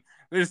Association.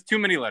 There's too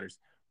many letters.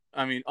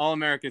 I mean,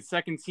 All-America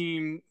second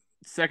team,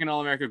 second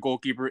All-America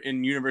goalkeeper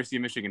in University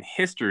of Michigan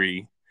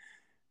history,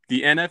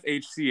 the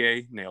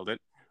NFHCA, nailed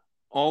it,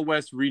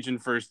 All-West Region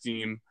first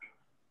team,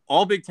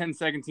 All Big Ten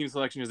second team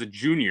selection as a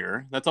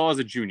junior. That's all as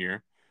a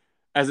junior.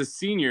 As a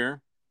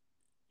senior,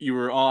 you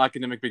were all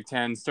academic Big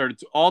Ten, started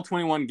to all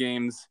 21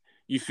 games.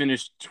 You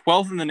finished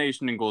 12th in the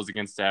nation in goals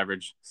against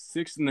average,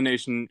 6th in the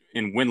nation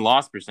in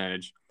win-loss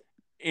percentage,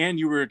 and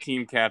you were a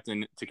team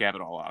captain to cap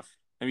it all off.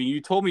 I mean,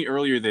 you told me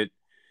earlier that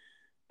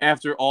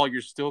after all,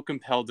 you're still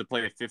compelled to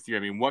play a fifth year.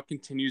 I mean, what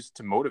continues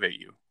to motivate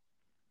you?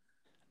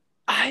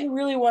 I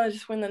really want to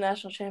just win the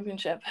national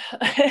championship.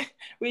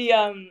 We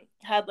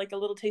had like a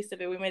little taste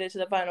of it. We made it to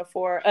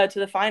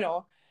the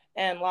final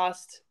and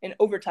lost in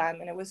overtime,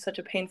 and it was such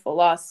a painful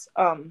loss.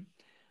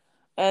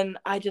 And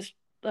I just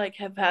like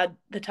have had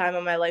the time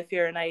of my life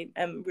here, and I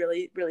am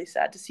really, really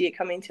sad to see it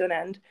coming to an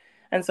end.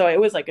 And so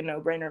it was like a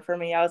no-brainer for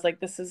me. I was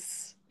like, this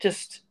is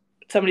just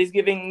somebody's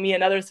giving me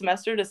another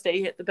semester to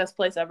stay at the best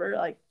place ever.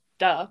 Like,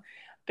 duh,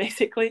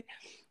 basically.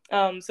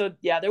 So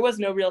yeah, there was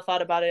no real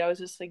thought about it. I was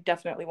just like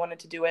definitely wanted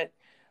to do it.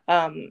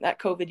 That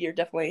COVID year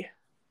definitely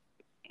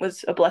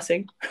was a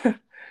blessing. I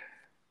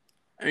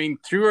mean,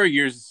 through our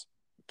years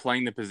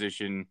playing the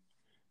position,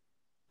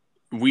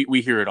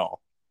 we hear it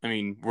all. I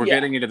mean, we're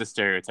getting into the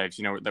stereotypes,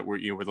 that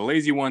we're the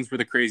lazy ones, we're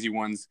the crazy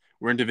ones,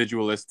 we're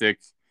individualistic.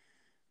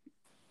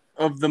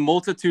 Of the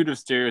multitude of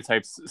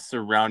stereotypes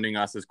surrounding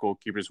us as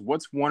goalkeepers,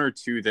 what's one or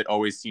two that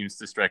always seems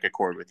to strike a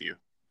chord with you?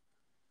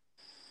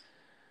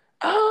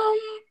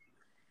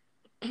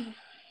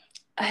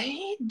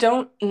 I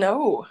don't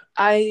know.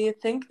 I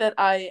think that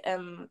I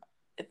am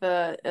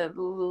the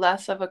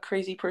less of a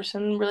crazy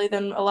person really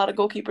than a lot of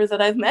goalkeepers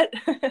that I've met.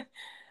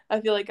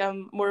 I feel like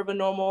I'm more of a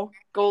normal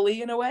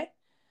goalie in a way.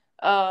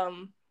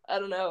 I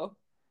don't know.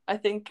 I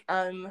think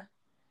I'm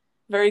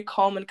very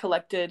calm and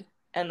collected,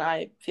 and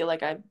I feel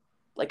like I'm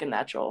like a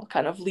natural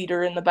kind of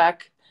leader in the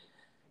back.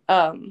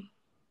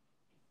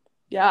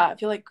 Yeah, I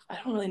feel like I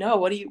don't really know.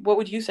 What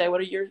would you say?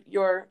 What is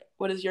your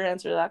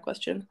answer to that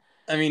question?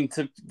 I mean,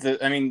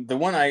 the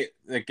one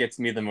that gets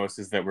me the most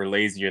is that we're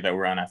lazy or that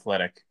we're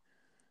unathletic.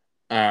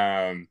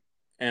 And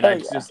And Oh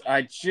yeah.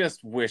 I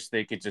just wish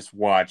they could just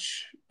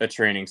watch a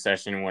training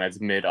session when it's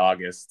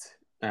mid-August,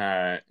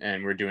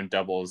 and we're doing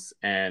doubles,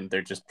 and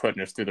they're just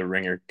putting us through the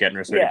ringer, getting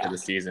us ready for Yeah. the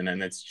season,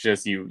 and it's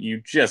just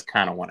you just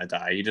kind of want to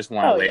die. You just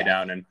want to Oh lay yeah.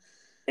 down and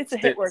It's a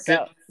hit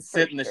workout for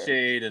sit in the sure.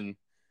 shade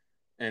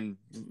and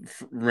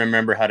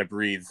remember how to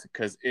breathe,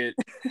 because it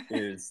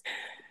is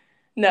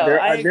No,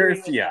 I agree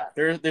with that.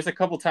 there's a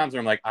couple times where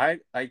I'm like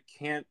I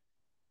can't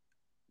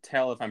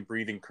tell if I'm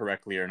breathing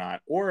correctly or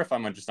not, or if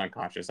I'm just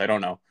unconscious. I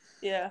don't know.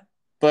 Yeah.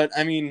 But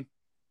I mean,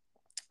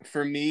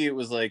 for me, it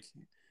was like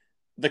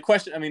the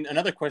question. I mean,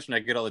 another question I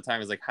get all the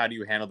time is like, how do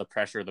you handle the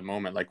pressure of the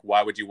moment? Like,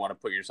 why would you want to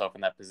put yourself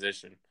in that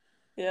position?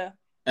 Yeah.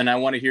 And I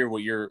want to hear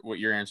what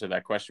your answer to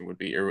that question would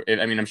be. Or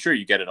I mean, I'm sure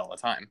you get it all the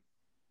time.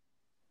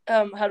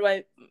 How do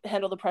I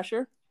handle the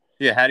pressure?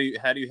 Yeah, how do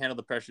you handle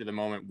the pressure of the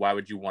moment? Why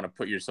would you want to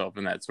put yourself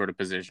in that sort of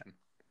position?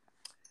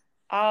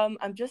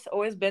 I'm just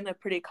always been a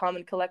pretty calm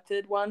and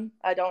collected one.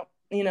 I don't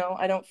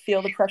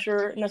feel the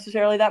pressure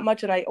necessarily that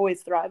much, and I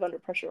always thrive under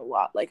pressure a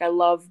lot. Like I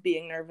love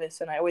being nervous,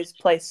 and I always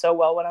play so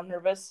well when I'm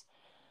nervous.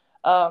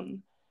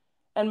 Um,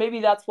 and maybe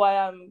that's why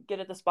I'm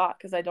good at the spot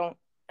because I don't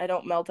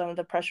melt under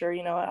the pressure.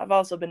 I've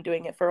also been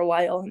doing it for a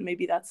while, and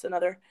maybe that's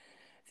another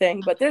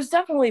thing. But there's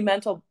definitely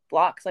mental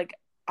blocks. Like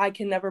I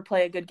can never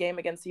play a good game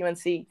against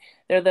UNC.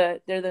 They're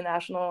the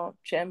national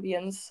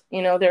champions.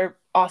 They're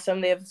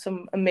awesome. They have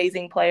some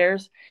amazing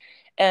players,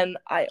 and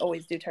I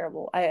always do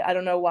terrible. I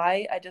don't know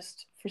why. I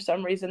just for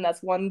some reason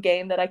that's one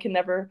game that I can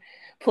never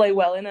play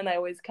well in, and I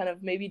always kind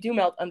of maybe do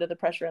melt under the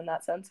pressure in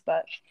that sense.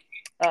 But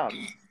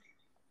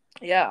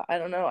yeah, I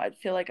don't know. I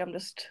feel like I'm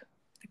just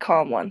a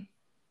calm one.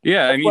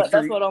 Yeah, I mean,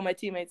 That's what all my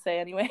teammates say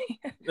anyway.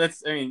 I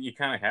mean, you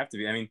kind of have to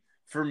be. I mean,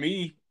 for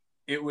me,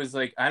 it was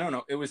like, I don't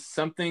know, it was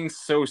something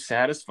so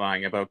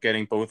satisfying about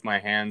getting both my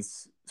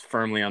hands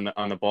firmly on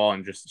the ball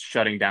and just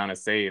shutting down a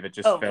save. It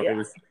just Oh felt,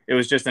 yeah, it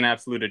was just an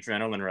absolute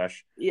adrenaline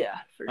rush. yeah,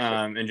 for sure.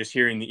 And just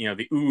hearing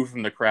the ooh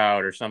from the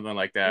crowd or something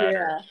like that,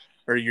 Yeah,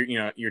 or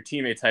your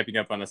teammates hyping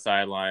up on the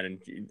sideline, and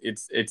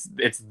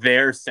it's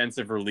their sense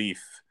of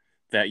relief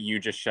that you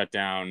just shut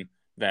down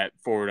that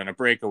forward on a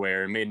breakaway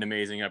or made an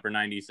amazing upper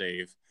 90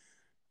 save.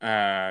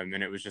 And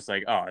it was just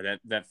like, oh,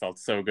 that felt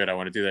so good. I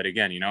want to do that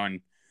again,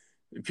 and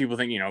people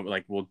think,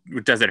 like, well,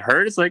 does it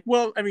hurt? It's like,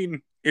 well, I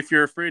mean, if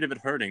you're afraid of it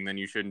hurting, then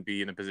you shouldn't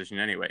be in the position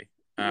anyway.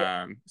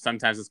 yeah,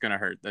 Sometimes it's going to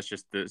hurt. That's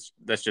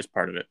just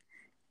part of it.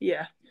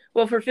 yeah.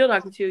 Well, for field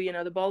hockey too,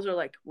 the balls are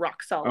like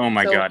rock solid. Oh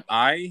my So, God.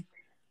 I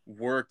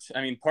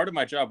mean, part of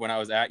my job when I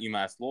was at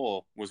UMass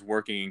Lowell was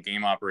working in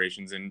game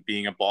operations and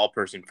being a ball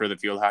person for the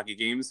field hockey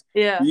games.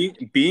 yeah,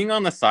 Being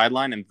on the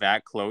sideline and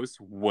that close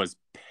was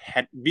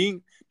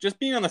being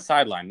on the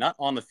sideline, not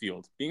on the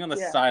field. Being on the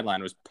yeah,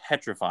 sideline was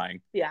petrifying.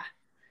 yeah.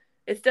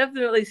 It's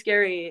definitely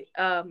scary.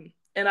 And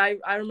I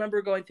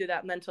remember going through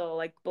that mental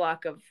like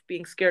block of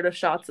being scared of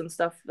shots and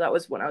stuff. That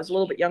was when I was a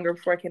little bit younger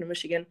before I came to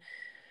Michigan.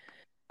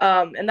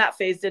 And that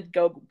phase did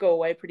go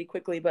away pretty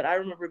quickly, but I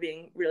remember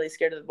being really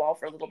scared of the ball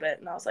for a little bit,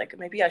 and I was like,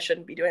 maybe I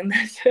shouldn't be doing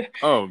this.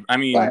 Oh, I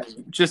mean,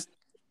 just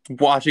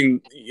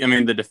watching,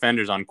 the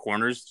defenders on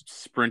corners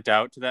sprint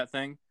out to that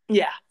thing.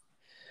 Yeah.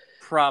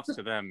 Props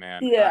to them,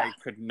 man. Yeah.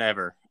 I could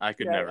never.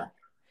 Yeah.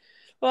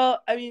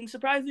 Well, I mean,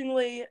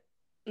 surprisingly,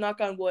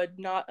 knock on wood,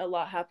 not a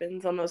lot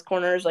happens on those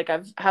corners. Like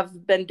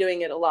have been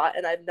doing it a lot,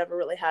 and I've never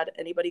really had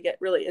anybody get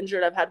really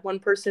injured. I've had one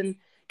person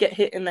get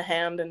hit in the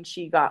hand, and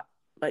she got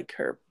like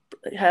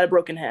had a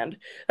broken hand.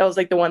 That was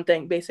like the one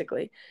thing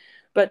basically.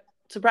 But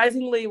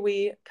surprisingly,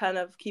 we kind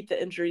of keep the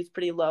injuries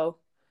pretty low.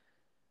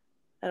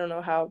 I don't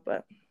know how,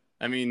 but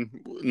I mean,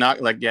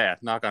 knock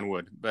on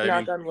wood. But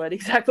knock on wood,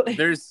 exactly.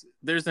 There's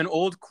an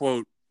old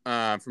quote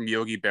from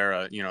Yogi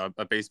Berra,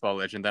 a baseball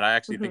legend, that I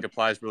actually think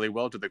applies really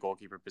well to the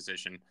goalkeeper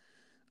position.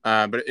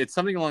 But it's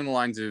something along the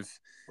lines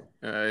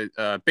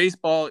of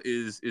baseball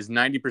is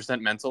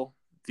 90% mental,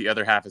 the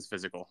other half is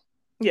physical.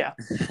 Yeah.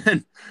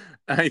 And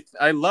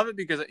I love it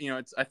because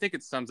I think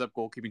it sums up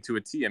goalkeeping to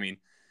a T. I mean,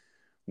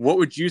 what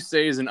would you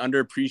say is an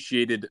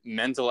underappreciated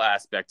mental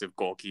aspect of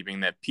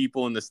goalkeeping that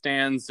people in the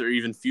stands or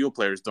even field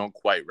players don't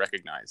quite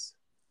recognize?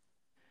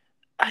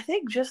 I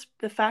think just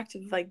the fact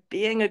of like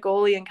being a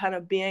goalie and kind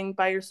of being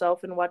by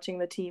yourself and watching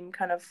the team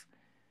kind of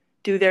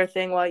do their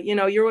thing while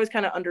you're always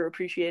kind of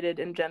underappreciated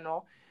in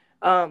general.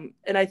 And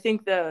I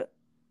think the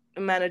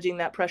managing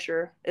that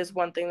pressure is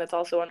one thing that's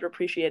also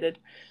underappreciated.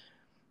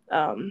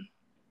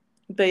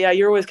 But yeah,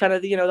 you're always kind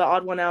of the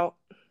odd one out,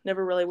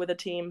 never really with a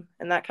team,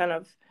 and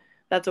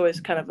that's always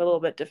kind of a little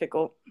bit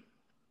difficult.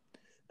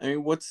 I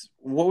mean, what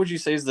would you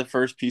say is the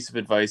first piece of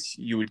advice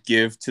you would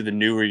give to the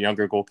newer,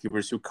 younger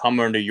goalkeepers who come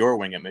under your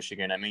wing at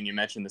Michigan? I mean, you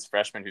mentioned this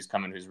freshman who's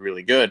coming who's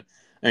really good.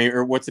 I mean,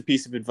 or what's a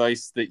piece of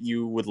advice that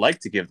you would like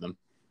to give them?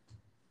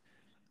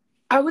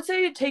 I would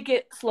say take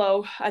it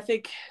slow. I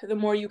think the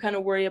more you kind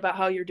of worry about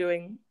how you're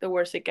doing, the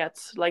worse it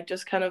gets. Like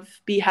just kind of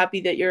be happy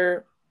that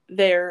you're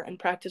there and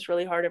practice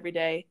really hard every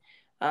day,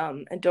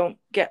 and don't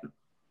get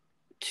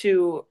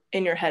too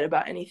in your head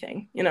about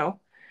anything.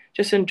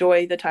 Just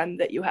enjoy the time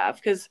that you have,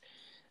 because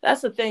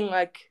that's the thing.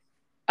 Like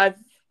I've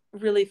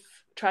really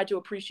tried to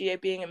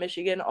appreciate being at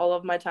Michigan all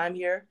of my time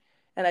here.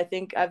 And I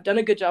think I've done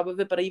a good job of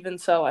it, but even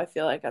so, I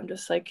feel like I'm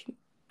just like,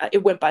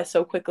 it went by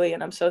so quickly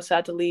and I'm so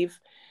sad to leave.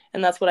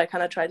 And that's what I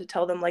kind of tried to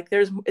tell them. Like,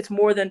 there's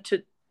more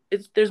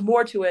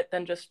to it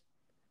than just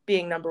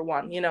being number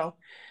one,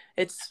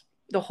 it's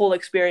the whole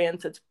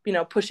experience. It's,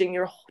 pushing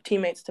your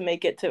teammates to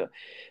make it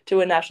to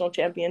a national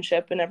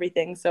championship and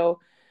everything. So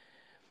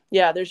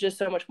yeah, there's just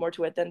so much more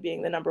to it than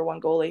being the number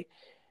one goalie.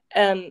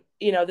 And,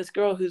 this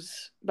girl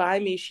who's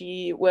behind me,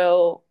 she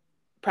will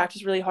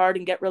practice really hard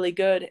and get really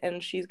good.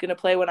 And she's going to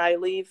play when I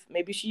leave.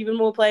 Maybe she even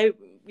will play,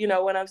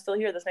 when I'm still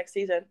here this next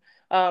season.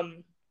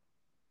 And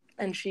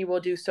she will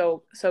do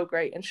so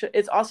great. And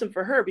it's awesome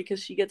for her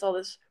because she gets all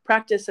this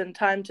practice and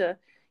time to,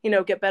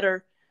 get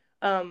better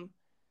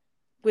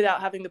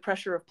without having the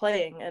pressure of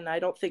playing. And I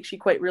don't think she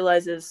quite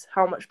realizes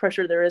how much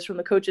pressure there is from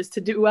the coaches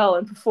to do well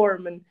and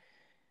perform and,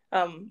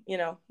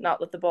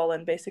 not let the ball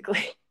in,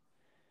 basically.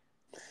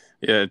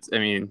 Yeah,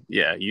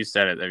 you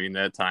said it. I mean,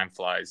 that time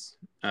flies.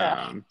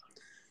 Yeah.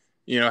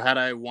 Had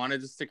I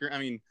wanted to stick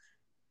around,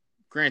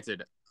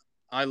 granted,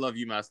 I love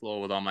UMass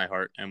Lowell with all my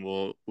heart, and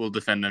we'll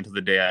defend them to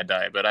the day I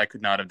die. But I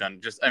could not have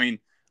done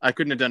I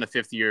couldn't have done a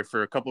fifth year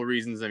for a couple of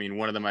reasons.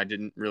 One of them, I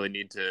didn't really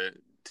need to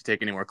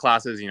take any more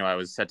classes. I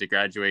was set to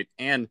graduate,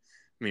 and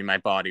my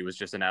body was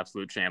just an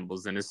absolute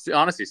shambles, and it's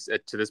honestly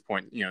to this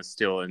point,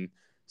 still in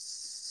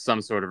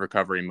some sort of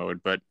recovery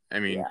mode. But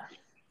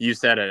You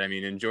said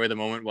it. Enjoy the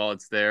moment while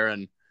it's there,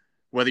 and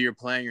whether you're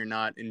playing or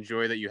not,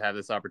 enjoy that you have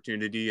this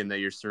opportunity and that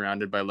you're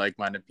surrounded by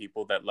like-minded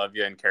people that love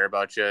you and care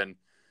about you, and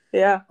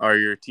are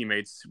your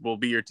teammates, will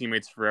be your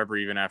teammates forever,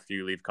 even after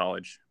you leave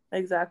college.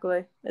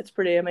 Exactly. It's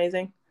pretty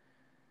amazing.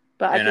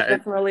 But I can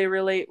definitely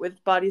relate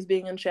with bodies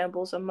being in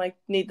shambles. I'm like,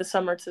 need the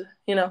summer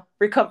to,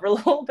 recover a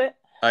little bit.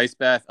 Ice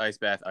bath, ice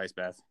bath, ice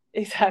bath.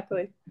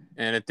 Exactly.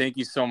 And thank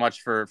you so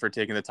much for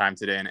taking the time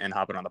today and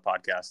hopping on the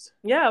podcast.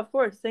 Yeah, of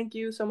course. Thank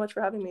you so much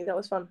for having me. That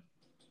was fun.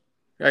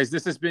 Guys,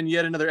 this has been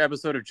yet another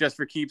episode of Just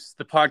for Keeps,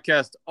 the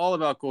podcast all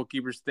about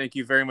goalkeepers. Thank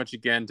you very much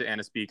again to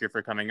Anna Speaker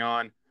for coming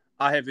on.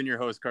 I have been your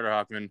host, Carter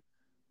Hoffman.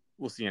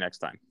 We'll see you next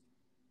time.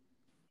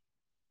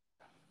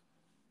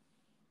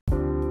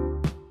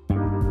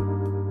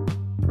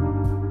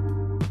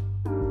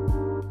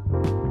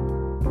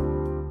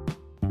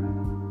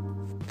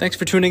 Thanks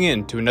for tuning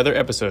in to another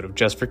episode of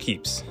Just for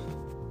Keeps.